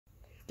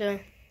Dun,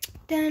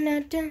 dun,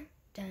 dun,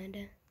 dun,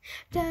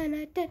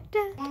 dun,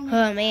 dun.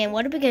 Oh man,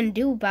 what are we gonna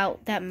do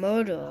about that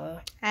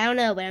murderer? I don't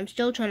know, but I'm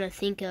still trying to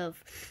think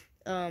of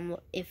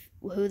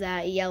who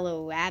that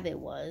yellow rabbit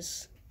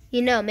was.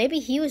 You know, maybe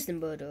he was the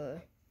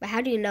murderer. But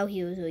how do you know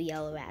he was a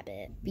yellow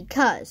rabbit?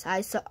 Because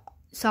I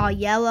saw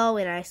yellow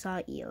and I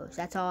saw ears.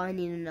 That's all I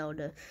need to know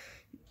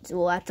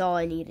well, that's all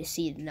I need to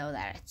see to know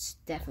that it's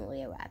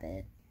definitely a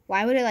rabbit.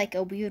 Why would it like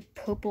a weird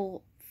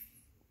purple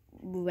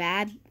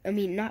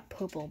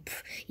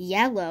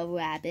yellow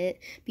rabbit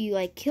be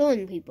like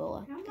killing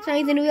people? It's not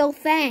even a real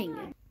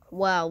thing.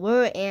 Well,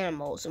 we're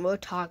animals and we're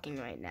talking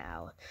right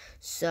now.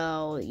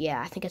 So,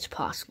 yeah, I think it's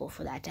possible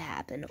for that to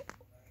happen.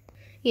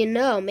 You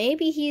know,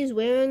 maybe he's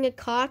wearing a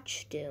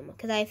costume.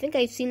 Because I think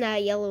I've seen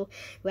that yellow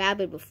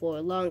rabbit before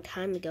a long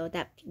time ago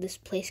at this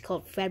place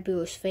called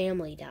Fredbear's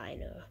Family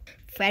Diner.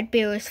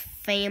 Fredbear's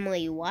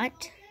Family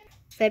what?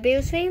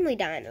 Fredbear's Family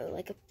Diner.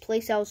 Like a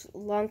place that was a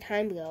long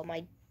time ago.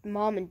 My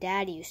Mom and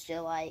Dad used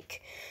to,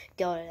 like,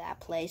 go to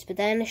that place. But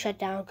then it shut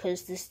down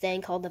because this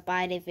thing called the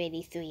Bite of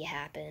 83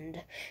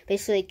 happened.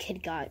 Basically, a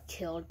kid got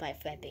killed by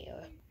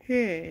Fredbear.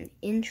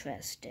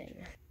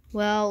 Interesting.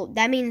 Well,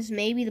 that means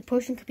maybe the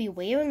person could be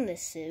wearing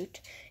this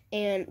suit,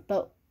 and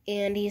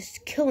he's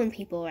killing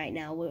people right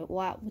now with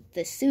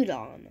the suit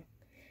on.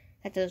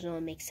 That doesn't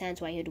really make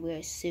sense why he would wear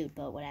a suit,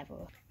 but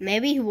whatever.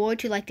 Maybe he wore it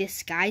to, like,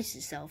 disguise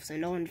himself so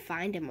no one would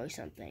find him or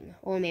something.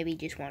 Or maybe he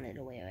just wanted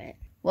to wear it.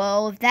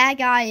 Well, if that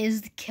guy is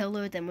the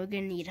killer, then we're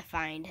gonna need to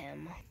find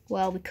him.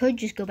 Well, we could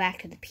just go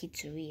back to the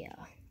pizzeria,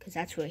 because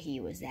that's where he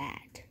was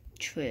at.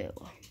 True.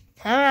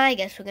 Alright, I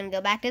guess we're gonna go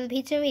back to the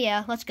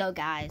pizzeria. Let's go,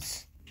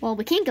 guys. Well,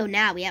 we can't go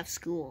now. We have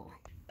school.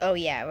 Oh,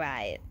 yeah,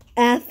 right.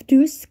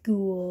 After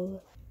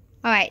school.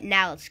 Alright,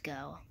 now let's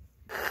go.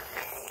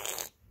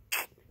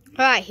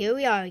 Alright, here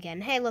we are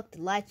again. Hey, look,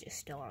 the lights are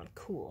still on.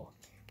 Cool.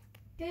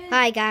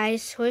 Hi,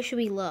 guys. Where should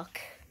we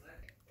look?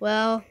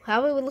 Well,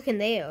 how are we looking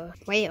there?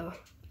 Where?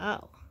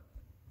 Oh.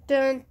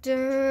 Dun,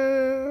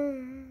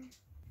 dun.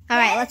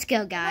 Alright, let's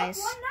go,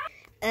 guys.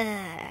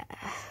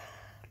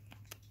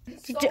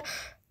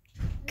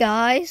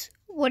 Guys,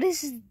 what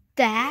is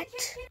that?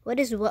 What?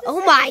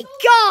 Oh my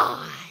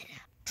god!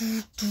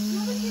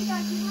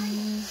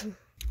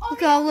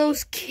 Look at all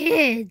those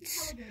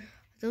kids. Are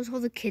those all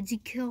the kids he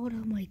killed?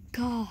 Oh my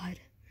god.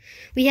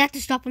 We have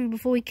to stop him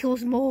before he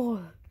kills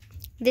more.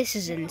 This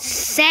is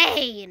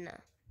insane.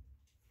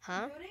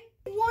 Huh?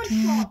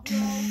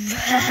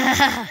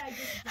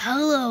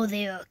 Hello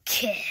there,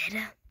 kid.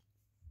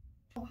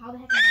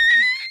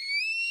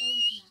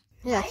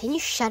 Yeah, can you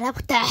shut up?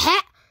 What the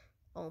heck?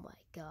 Oh my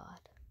god.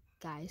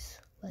 Guys,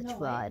 let's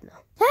run.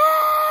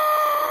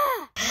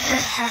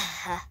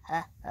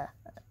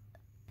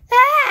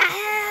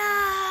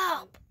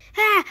 Help!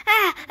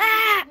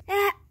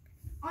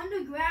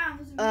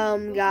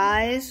 Underground.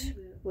 Guys,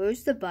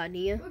 where's the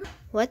bunny?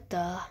 What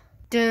the?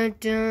 Dun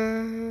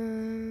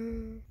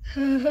dun. We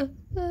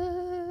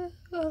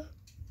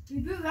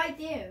put it right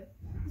there.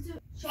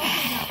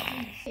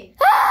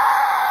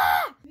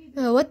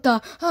 What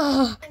the?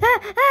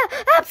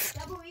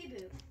 Double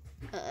reboot.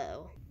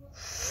 Uh-oh.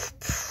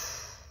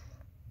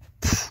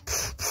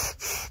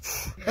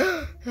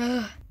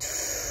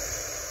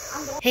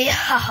 Hey,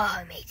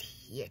 matey,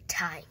 your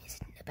time is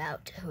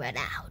about to run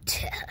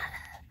out.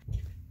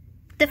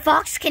 The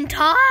fox can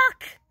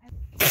talk!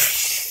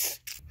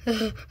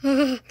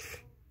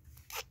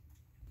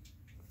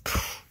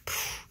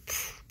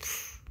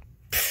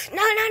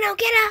 No,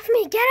 get off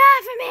me! Get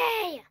off of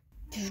me!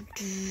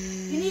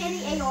 You need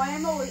any AR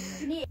ammo?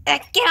 You need...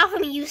 Get off of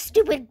me, you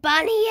stupid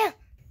bunny!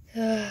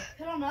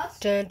 Put on us.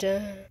 Dun,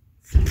 dun.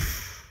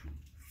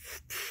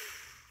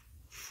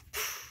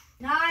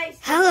 Nice.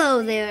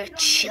 Hello there,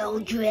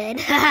 children.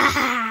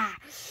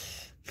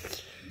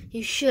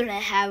 You shouldn't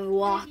have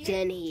walked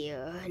in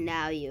here.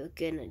 Now you're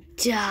gonna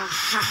die.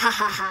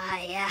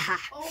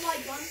 Oh my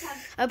guns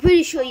have... I'm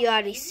pretty sure you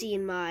already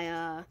seen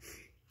my,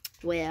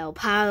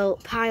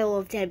 pile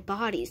of dead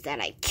bodies that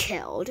I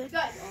killed.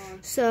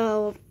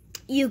 So,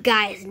 you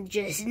guys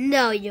just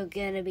know you're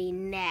gonna be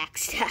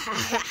next.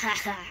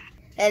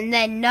 And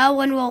then no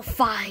one will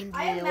find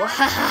you.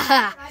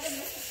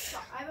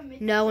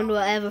 No one will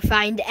ever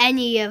find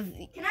any of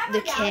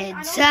the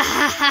kids.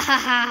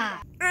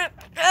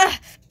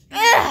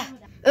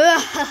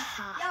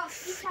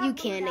 You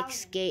can't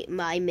escape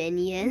my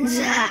minions.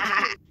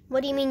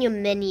 What do you mean, your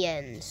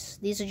minions?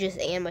 These are just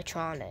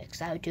animatronics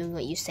that are doing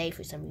what you say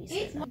for some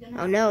reason.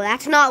 Oh no,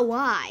 that's not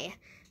why.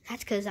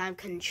 That's because I'm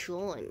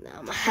controlling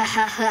them.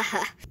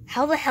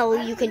 How the hell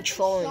are you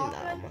controlling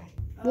them?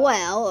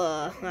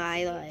 Well,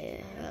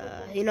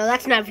 you know,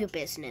 that's none of your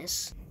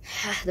business.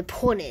 The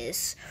point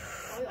is,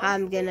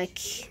 I'm gonna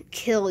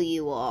kill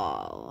you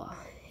all.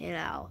 You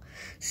know,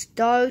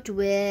 start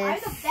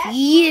with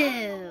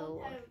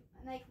you.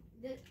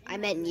 I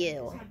meant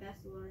you,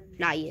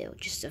 not you,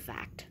 just a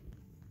fact.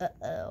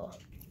 Uh-oh.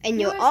 And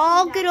you're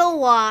all gonna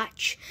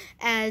watch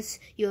as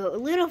your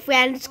little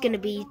friend's gonna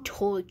be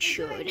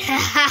tortured.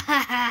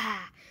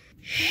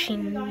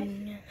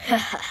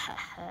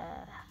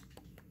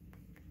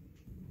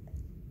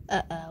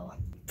 Uh-oh.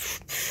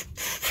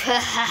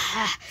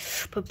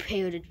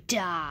 Prepare to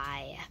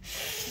die.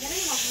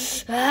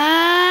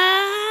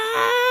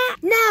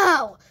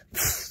 No!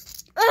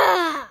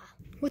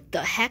 What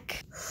the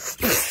heck?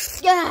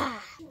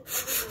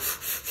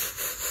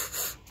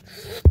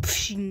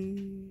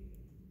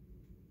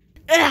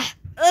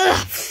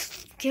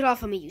 Get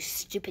off of me, you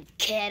stupid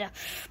kid.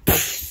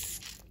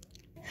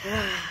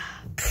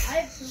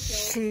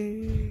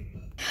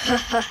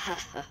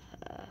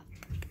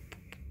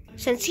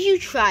 Since you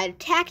tried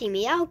attacking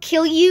me, I'll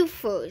kill you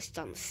first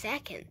on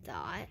second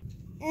thought.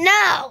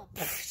 No!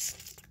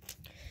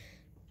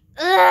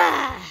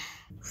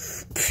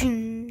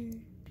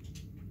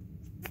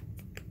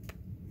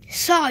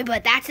 Sorry,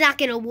 but that's not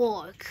gonna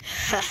work.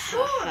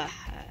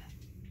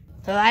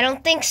 I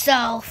don't think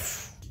so.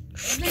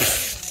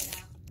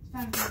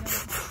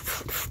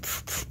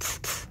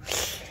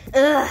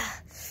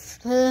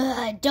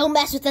 Don't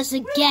mess with us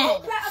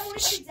again.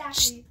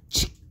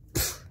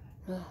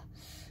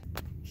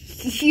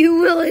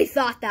 You really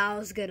thought that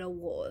was gonna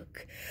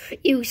work.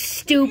 You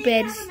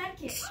stupid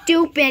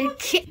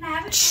kid.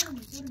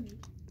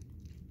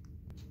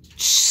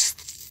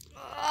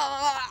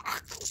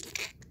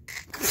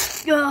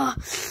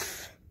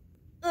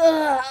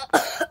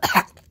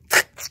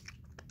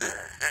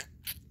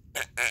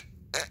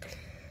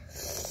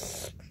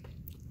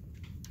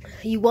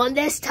 You won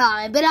this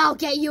time, but I'll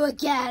get you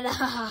again.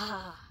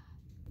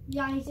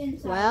 Yeah, he's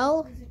inside.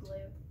 Well,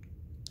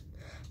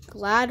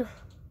 glad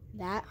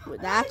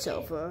that's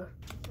over.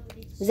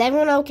 Is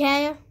everyone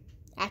okay?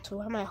 Actually,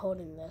 why am I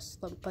holding this?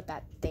 Let me put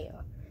that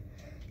there.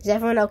 Is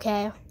everyone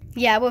okay?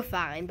 Yeah, we're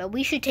fine, but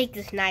we should take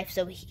this knife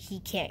so he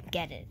can't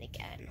get it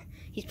again.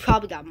 He's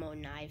probably got more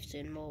knives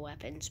and more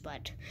weapons,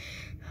 but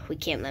we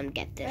can't let him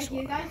get this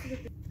one.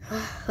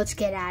 Let's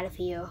get out of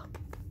here.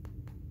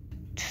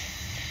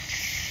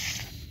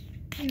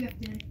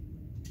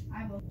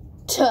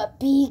 To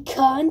be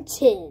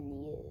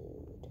continued.